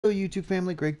Hello YouTube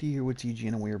family, Greg D here with TG,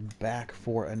 and we are back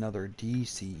for another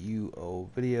DCUO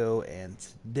video. And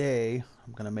today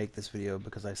I'm going to make this video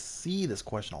because I see this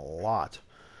question a lot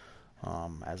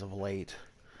as of late,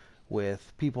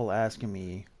 with people asking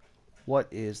me what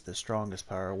is the strongest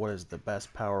power, what is the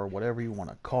best power, whatever you want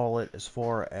to call it, as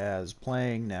far as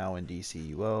playing now in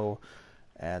DCUO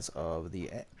as of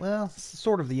the, well,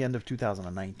 sort of the end of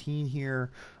 2019 here,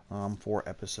 for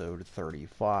episode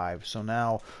 35. So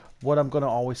now, what I'm going to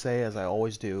always say, as I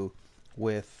always do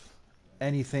with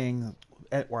anything,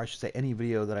 or I should say any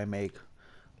video that I make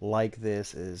like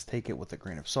this, is take it with a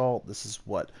grain of salt. This is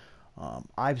what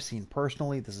I've seen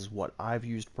personally. This is what I've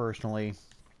used personally.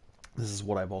 This is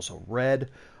what I've also read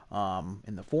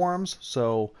in the forums.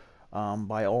 So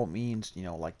by all means,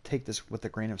 like, take this with a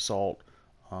grain of salt.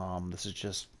 This is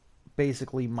just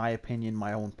basically my opinion,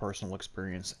 my own personal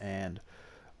experience, and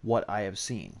what I have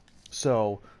seen.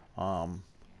 So,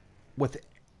 with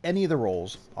any of the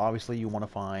roles, obviously you want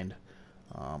to find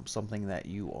something that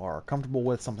you are comfortable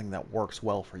with, something that works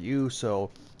well for you.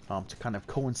 So, to kind of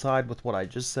coincide with what I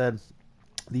just said,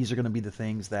 these are going to be the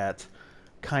things that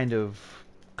kind of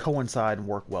coincide and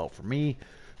work well for me.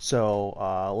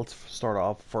 So, let's start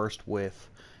off first with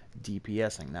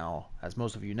DPSing. Now, as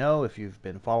most of you know, if you've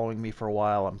been following me for a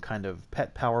while, I'm kind of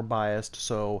pet power biased.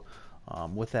 So,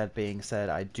 with that being said,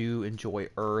 I do enjoy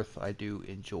Earth. I do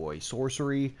enjoy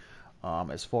Sorcery.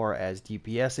 As far as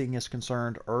DPSing is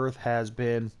concerned, Earth has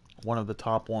been one of the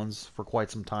top ones for quite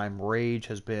some time. Rage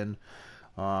has been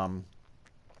um,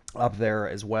 up there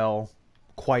as well,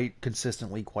 quite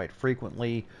consistently, quite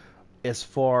frequently. As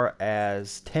far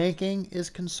as tanking is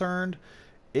concerned,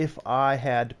 if I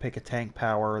had to pick a tank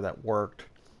power that worked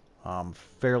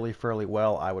fairly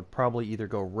well, I would probably either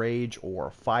go Rage or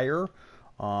Fire.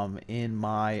 In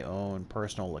my own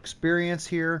personal experience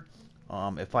here,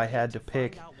 if I had to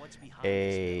pick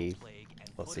a,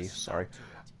 let's see, sorry,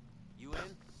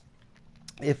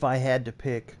 if I had to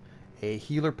pick a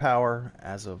healer power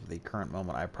as of the current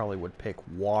moment, I probably would pick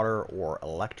Water or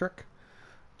Electric,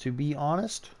 to be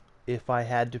honest. If I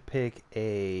had to pick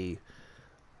a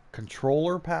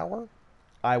controller power,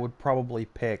 I would probably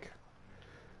pick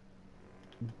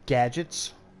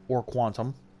Gadgets or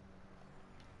Quantum.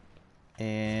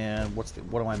 And what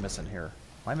am I missing here?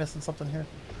 Am I missing something here?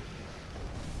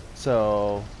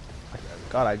 So,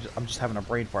 God, I'm just having a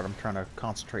brain fart. I'm trying to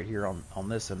concentrate here on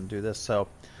this and do this. So,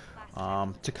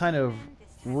 to kind of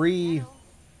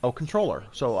oh, controller.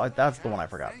 So that's the one I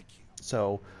forgot.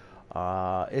 So,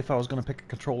 if I was going to pick a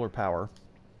controller power,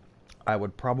 I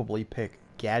would probably pick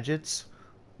Gadgets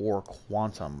or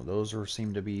Quantum. Those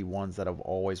seem to be ones that have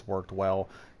always worked well.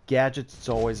 Gadgets is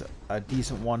always a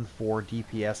decent one for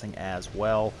DPSing as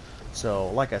well. So,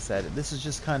 like I said, this is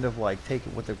just kind of like, take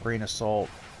it with a grain of salt.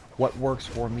 What works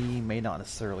for me may not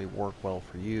necessarily work well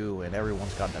for you, and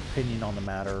everyone's got an opinion on the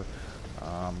matter.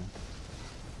 Um,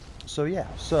 so yeah,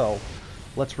 so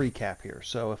let's recap here.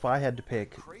 So if I had to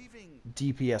pick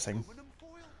DPSing,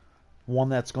 one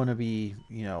that's going to be,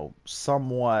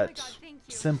 somewhat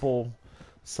simple,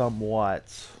 somewhat,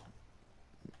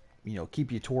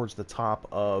 keep you towards the top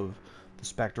of the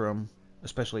spectrum,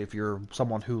 especially if you're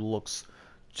someone who looks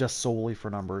just solely for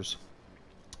numbers.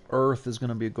 Earth is going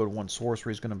to be a good one.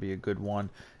 Sorcery is going to be a good one.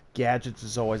 Gadgets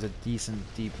is always a decent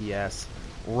DPS.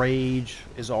 Rage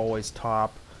is always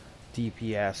top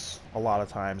DPS a lot of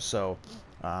times. So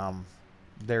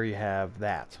there you have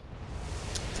that.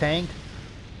 Tank,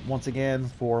 once again,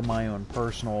 for my own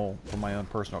personal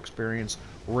experience,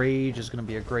 Rage is going to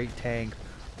be a great tank.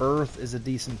 Earth is a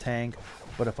decent tank,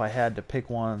 but if I had to pick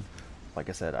one, like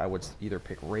I said, I would either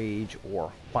pick Rage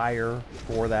or Fire,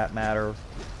 for that matter.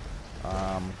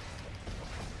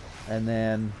 And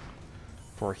then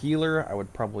for healer, I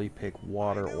would probably pick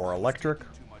Water or Electric.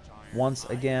 Once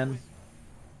again,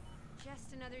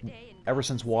 ever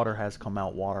since Water has come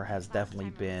out, Water has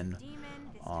definitely been,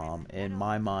 in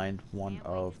my mind, one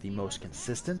of the most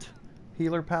consistent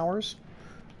healer powers.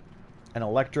 And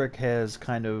Electric has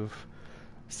kind of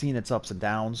seen its ups and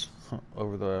downs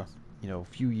over the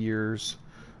few years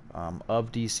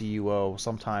of DCUO.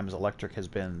 Sometimes Electric has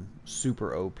been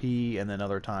super OP, and then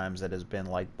other times it has been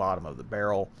like bottom of the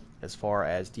barrel as far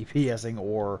as DPSing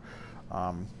or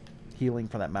healing,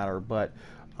 for that matter. But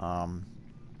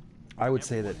I would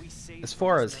say that as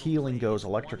far as healing goes,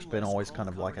 Electric's been always kind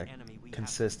of like a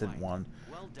consistent one.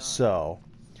 So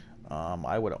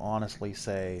I would honestly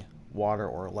say Water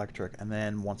or Electric. And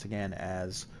then once again,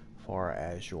 as far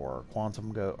as your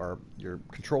Quantum or your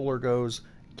controller goes,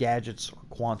 Gadgets or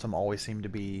Quantum always seem to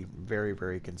be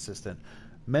very consistent.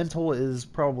 Mental is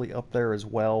probably up there as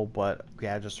well, but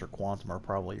Gadgets or Quantum are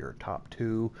probably your top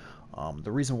two.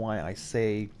 The reason why I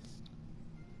say,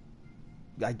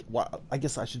 I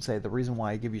guess I should say the reason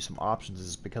why I give you some options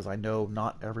is because I know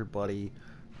not everybody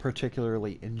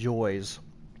particularly enjoys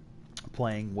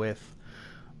playing with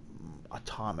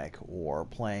Atomic or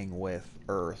playing with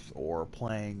Earth or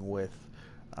playing with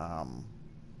um,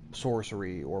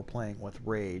 Sorcery or playing with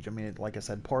Rage. I mean, like I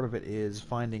said, part of it is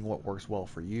finding what works well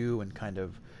for you and kind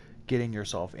of getting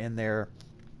yourself in there.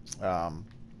 Um,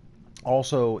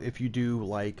 Also, if you do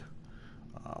like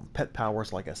pet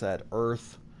powers, like I said,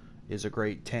 Earth is a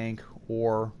great tank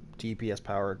or DPS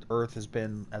power. Earth has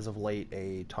been, as of late,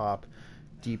 a top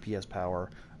DPS power.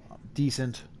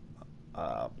 Decent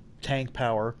uh, tank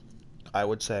power, I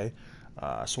would say.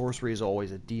 Sorcery is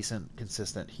always a decent,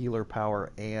 consistent healer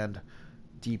power and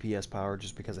DPS power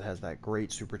just because it has that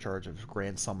great supercharge of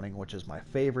Grand Summoning, which is my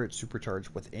favorite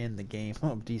supercharge within the game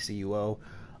of DCUO.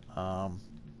 Um,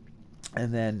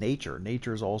 and then Nature.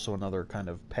 Nature is also another kind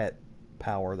of pet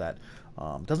power that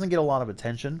doesn't get a lot of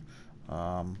attention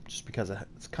just because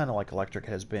it's kind of like Electric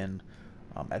has been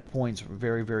at points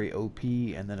very, very OP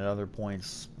and then at other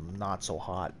points not so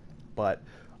hot. But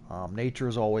Nature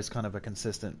is always kind of a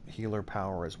consistent healer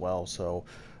power as well. So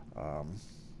um,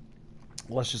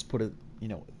 let's just put it,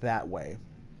 that way.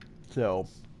 So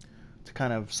to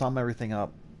kind of sum everything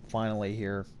up finally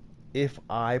here, if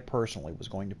I personally was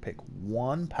going to pick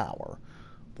one power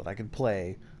that I could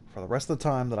play for the rest of the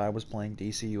time that I was playing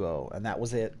DCUO, and that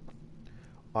was it,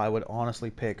 I would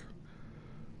honestly pick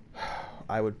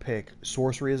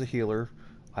Sorcery as a healer,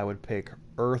 I would pick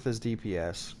Earth as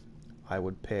DPS, I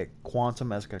would pick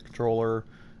Quantum as a controller,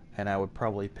 and I would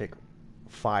probably pick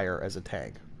Fire as a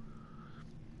tank.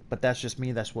 But that's just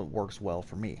me, that's what works well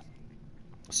for me.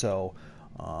 So,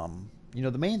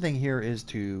 the main thing here is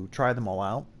to try them all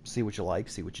out, see what you like,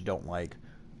 see what you don't like,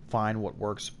 find what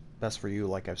works best for you.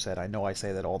 Like I've said, I know I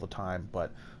say that all the time,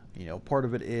 but part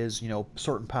of it is,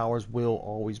 certain powers will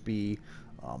always be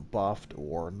buffed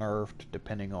or nerfed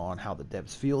depending on how the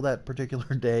devs feel that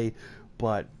particular day.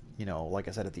 But like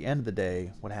I said, at the end of the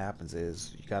day, what happens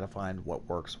is you got to find what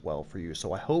works well for you.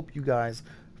 So I hope you guys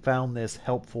found this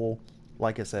helpful.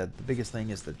 Like I said, the biggest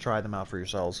thing is to try them out for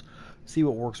yourselves. See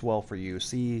what works well for you.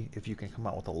 See if you can come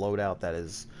out with a loadout that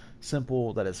is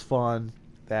simple, that is fun,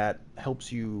 that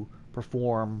helps you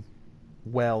perform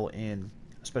well in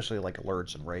especially like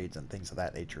alerts and raids and things of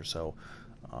that nature. So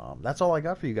that's all I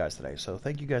got for you guys today. So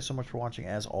thank you guys so much for watching.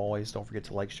 As always, don't forget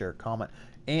to like, share, comment,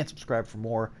 and subscribe for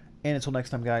more. And until next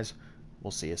time, guys,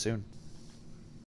 we'll see you soon.